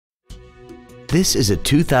This is a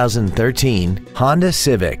 2013 Honda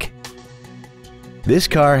Civic. This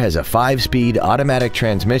car has a 5-speed automatic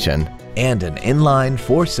transmission and an inline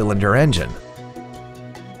 4-cylinder engine.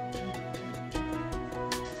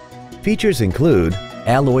 Features include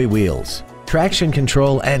alloy wheels, traction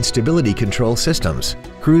control and stability control systems,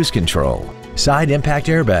 cruise control, side impact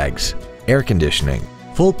airbags, air conditioning,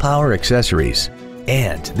 full power accessories,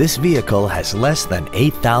 and this vehicle has less than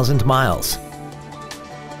 8,000 miles.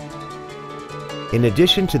 In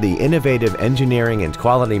addition to the innovative engineering and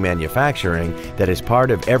quality manufacturing that is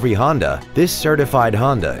part of every Honda, this certified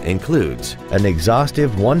Honda includes an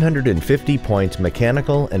exhaustive 150-point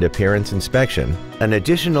mechanical and appearance inspection, an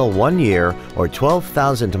additional 1 year or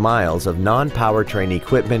 12,000 miles of non-powertrain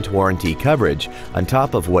equipment warranty coverage on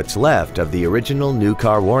top of what's left of the original new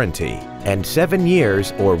car warranty, and 7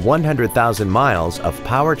 years or 100,000 miles of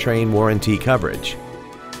powertrain warranty coverage.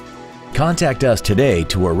 Contact us today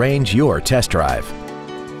to arrange your test drive.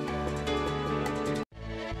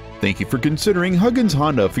 Thank you for considering Huggins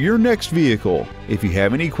Honda for your next vehicle. If you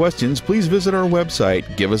have any questions, please visit our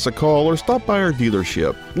website, give us a call, or stop by our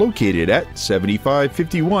dealership located at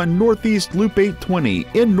 7551 Northeast Loop 820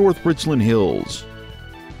 in North Richland Hills.